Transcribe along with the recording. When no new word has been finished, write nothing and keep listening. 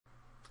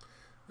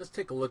Let's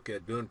take a look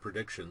at doing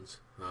predictions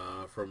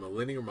from a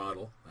linear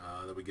model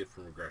that we get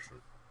from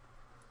regression.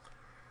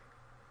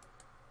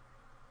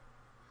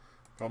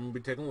 Problem we'll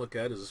be taking a look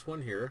at is this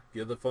one here.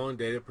 Give the following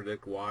data to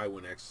predict y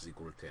when x is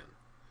equal to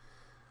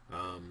 10.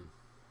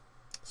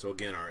 So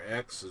again, our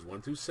x is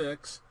 1 through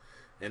 6,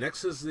 and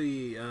x is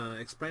the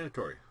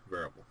explanatory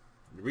variable.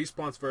 The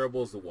response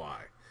variable is the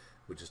y,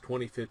 which is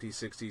 20, 50,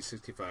 60,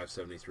 65,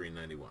 73, and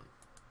 91.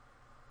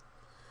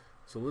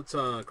 So let's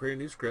create a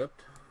new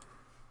script,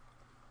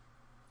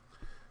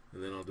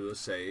 and then I'll do a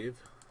save,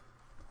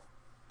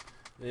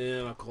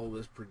 and I'll call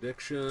this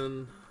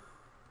prediction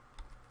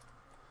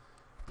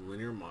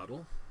linear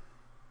model.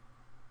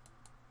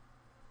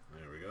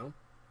 There we go.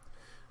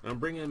 And I'm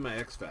bringing in my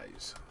x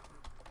values,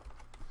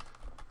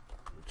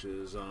 which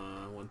is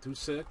 1 through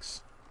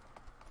 6.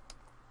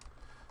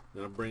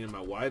 Then I'm bringing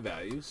my y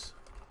values,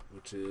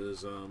 which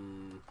is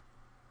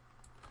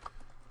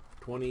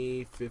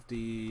 20,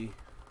 50,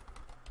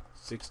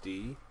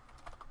 60,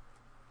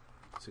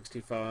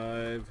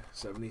 65,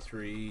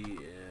 73,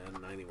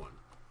 and 91.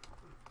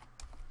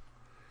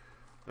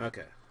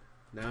 Okay,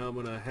 now I'm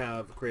going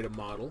to create a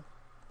model,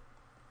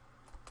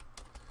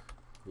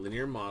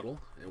 linear model,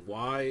 and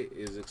y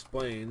is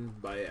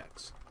explained by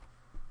x.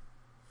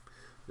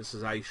 This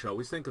is how you should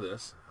always think of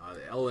this.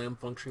 The LM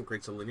function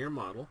creates a linear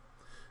model.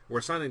 We're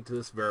assigning to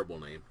this variable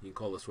name. You can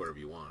call this whatever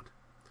you want.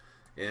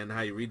 And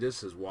how you read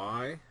this is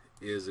y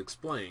is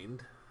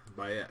explained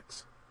by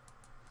x.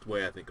 That's the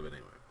way I think of it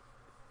anyway.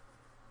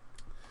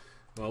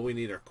 Well, we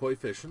need our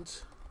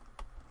coefficients.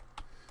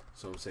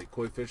 So I'm going to say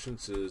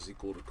coefficients is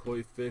equal to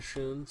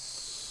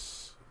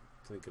coefficients.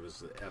 Think of it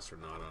as the s or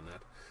not on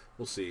that.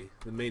 We'll see.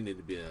 There may need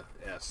to be a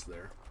s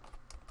there.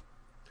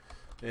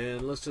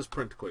 And let's just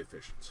print the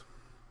coefficients.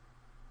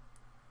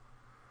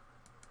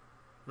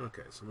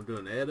 Okay, so I'm going to do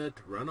an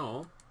edit, run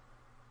all.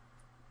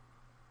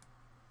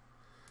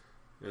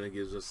 And it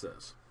gives us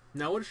this.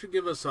 Now what it should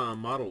give us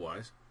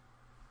model-wise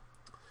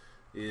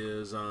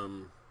is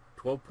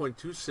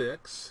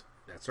 12.26,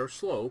 that's our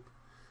slope,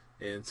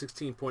 and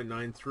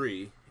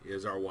 16.93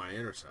 is our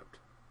y-intercept.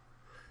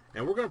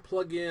 And we're going to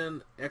plug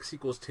in x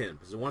equals 10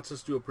 because it wants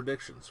us to do a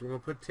prediction. So we're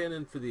going to put 10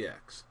 in for the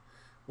x.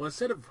 Well,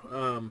 instead of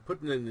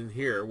putting it in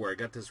here where I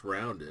got this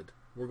rounded,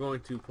 we're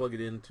going to plug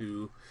it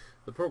into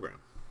the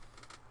program.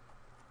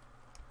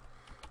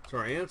 So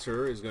our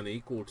answer is going to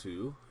equal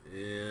to,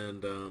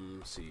 and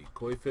see,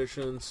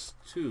 coefficients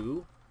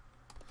 2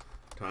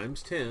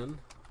 times 10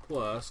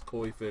 plus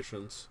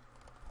coefficients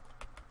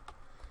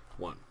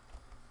 1.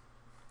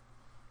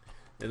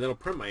 And then I'll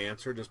print my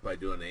answer just by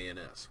doing A and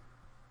S.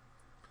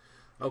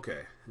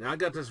 Okay, now I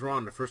got this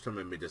wrong the first time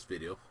I made this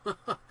video.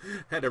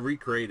 Had to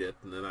recreate it,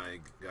 and then I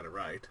got it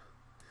right.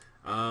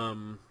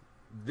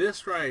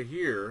 This right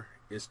here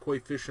is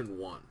coefficient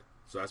 1.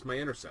 So that's my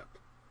intercept.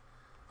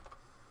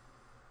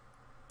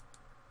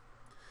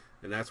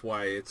 And that's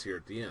why it's here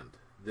at the end.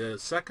 The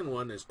second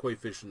one is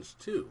coefficients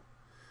 2.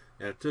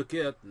 And I took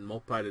it and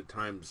multiplied it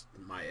times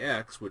my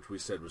x, which we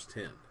said was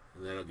 10.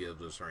 And that'll give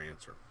us our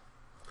answer.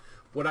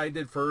 What I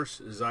did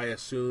first is I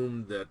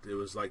assumed that it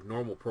was like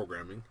normal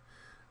programming,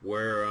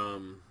 where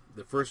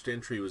the first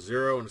entry was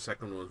 0 and the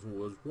second one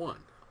was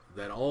 1.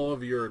 That all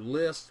of your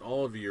lists,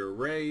 all of your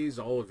arrays,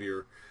 all of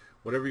your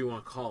whatever you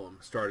want to call them,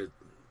 started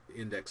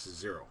index as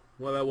 0.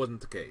 Well, that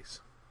wasn't the case.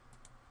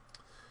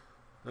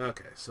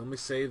 Okay, so let me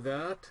save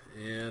that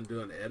and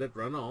do an edit,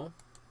 run all.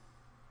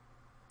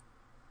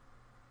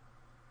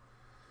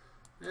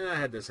 And I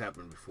had this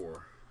happen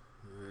before.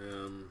 There we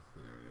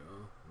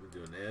go. Let me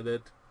do an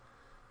edit,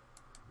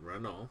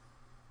 run all.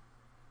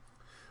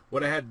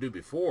 What I had to do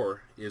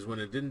before is when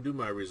it didn't do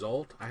my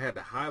result, I had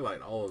to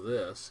highlight all of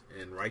this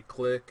and right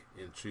click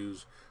and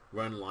choose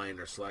run line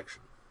or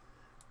selection.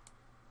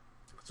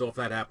 So if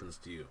that happens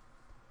to you.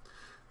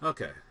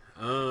 Okay,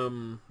 let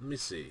me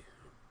see.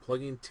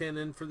 Plugging 10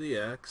 in for the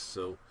x,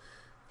 so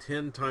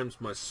 10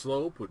 times my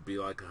slope would be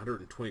like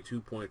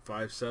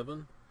 122.57.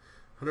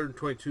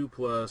 122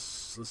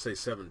 plus, let's say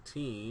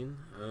 17,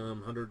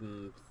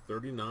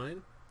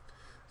 139.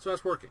 So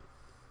that's working.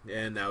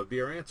 And that would be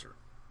our answer.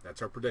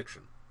 That's our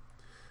prediction.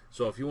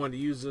 So if you want to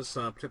use this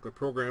particular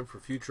program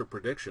for future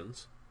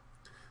predictions,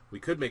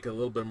 we could make it a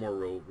little bit more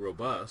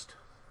robust.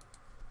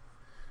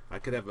 I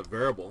could have a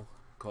variable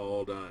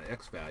called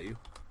x value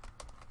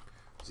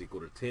is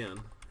equal to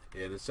 10.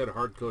 And instead of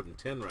hard coding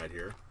 10 right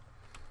here,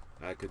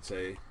 I could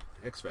say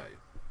x value.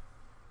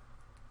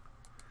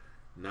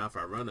 Now if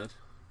I run it,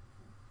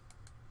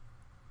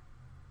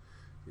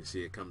 you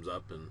see it comes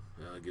up and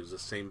gives the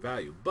same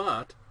value.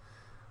 But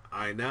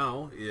I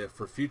now, if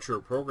for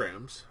future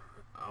programs,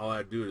 all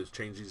I do is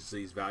change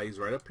these values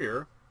right up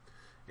here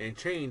and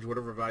change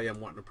whatever value I'm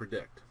wanting to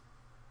predict.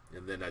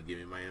 And then that'd give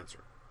me my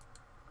answer.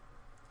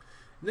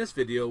 In this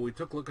video, we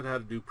took a look at how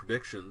to do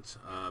predictions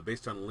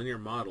based on a linear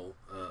model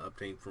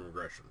obtained from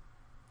regression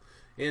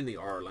in the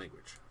R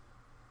language.